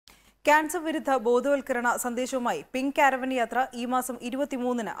Cancer വിരുദ്ധ ബോധവൽക്കരണ സന്ദേശവുമായി പിങ്ക് കാരവൻ യാത്ര ഈ മാസം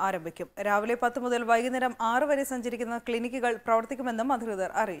 23-ന് ആരംഭിക്കും. രാവിലെ 10 മുതൽ വൈകുന്നേരം 6 വരെ സഞ്ചരിക്കുന്ന ക്ലിനിക്കുകൾ പ്രവർത്തിക്കുമെന്നും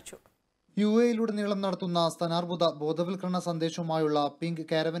അധികൃതർ അറിയിച്ചു. യുഎഇയിലുടനീളം നടത്തുന്ന സ്ഥാനാർബുദ ബോധവൽക്കരണ സന്ദേശവുമായുള്ള പിങ്ക്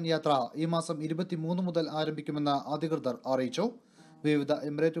കാരവൻ യാത്ര ഈ മാസം 23 മുതൽ ആരംഭിക്കുമെന്ന് അധികൃതർ അറിയിച്ചു. വിവിധ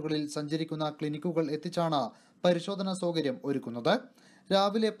എമിറേറ്റുകളിൽ സഞ്ചരിക്കുന്ന ക്ലിനിക്കുകൾ എത്തിച്ചാണ് പരിശോധനാ സൗകര്യം ഒരുക്കുന്നത്.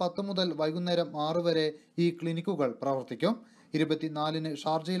 രാവിലെ 10 മുതൽ വൈകുന്നേരം 6 വരെ ഈ ക്ലിനിക്കുകൾ പ്രവർത്തിക്കും. 24-ന്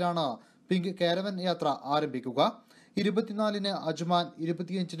ഷാർജയിലാണ് പിങ്ക് കാരവൻ യാത്ര ആരംഭിക്കുക. 24-ന് അജ്മാൻ,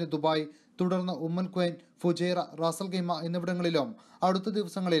 25-ന് ദുബായ്, തുടർന്ന് ഉമ്മൽ ഖുവൈൻ, ഫുജൈറ, റാസൽ ഖൈമ എന്നിവിടങ്ങളിലും അടുത്ത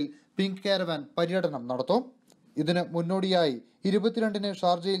ദിവസങ്ങളിൽ പിങ്ക് കാരവൻ പര്യടനം നടത്തും. ഇതിന് മുന്നോടിയായി 22-ന്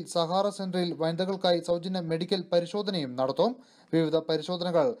ഷാർജയിൽ സഹാറ സെന്ററിൽ വനിതകൾക്കായി സൗജന്യ മെഡിക്കൽ പരിശോധനയും നടത്തും. വിവിധ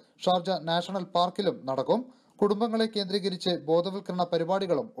പരിശോധനകൾ ഷാർജ നാഷണൽ പാർക്കിലും നടക്കും. കുടുംബങ്ങളെ കേന്ദ്രീകരിച്ച് ബോധവൽക്കരണ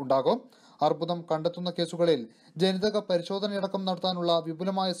പരിപാടികളും ഉണ്ടാകും. അർബുദം കണ്ടെത്തുന്ന കേസുകളിൽ ജനിതക പരിശോധനയടക്കം നടത്താനുള്ള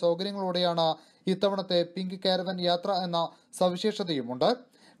വിപുലമായ സൗകര്യങ്ങളോടെയാണ് ഇത്തവണത്തെ പിങ്ക് കാരവൻ യാത്ര എന്ന സവിശേഷതയുമുണ്ട്.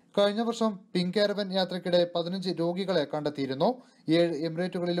 കഴിഞ്ഞ വർഷം പിങ്ക് കാരവൻ യാത്രയ്ക്കിടെ 15 രോഗികളെ കണ്ടെത്തിയിരുന്നു. 7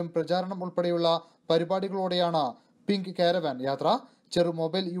 എമിറേറ്റുകളിലും പ്രചാരണം ഉൾപ്പെടെയുള്ള പരിപാടികളോടെയാണ് പിങ്ക് കാരവൻ യാത്ര. ചെറു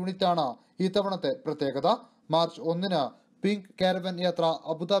മൊബൈൽ യൂണിറ്റാണ് ഇത്തവണത്തെ പ്രത്യേകത. മാർച്ച് 1-ന് പിങ്ക് കാരവൻ യാത്ര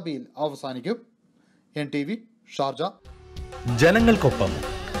അബുദാബിയിൽ അവസാനിക്കും. NTV Sharjah. ജനങ്ങൾക്കൊപ്പം,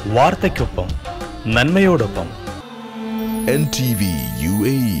 വാർത്തയ്ക്കൊപ്പം, നന്മയോടൊപ്പം. NTV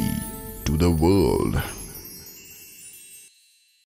UAE to the world.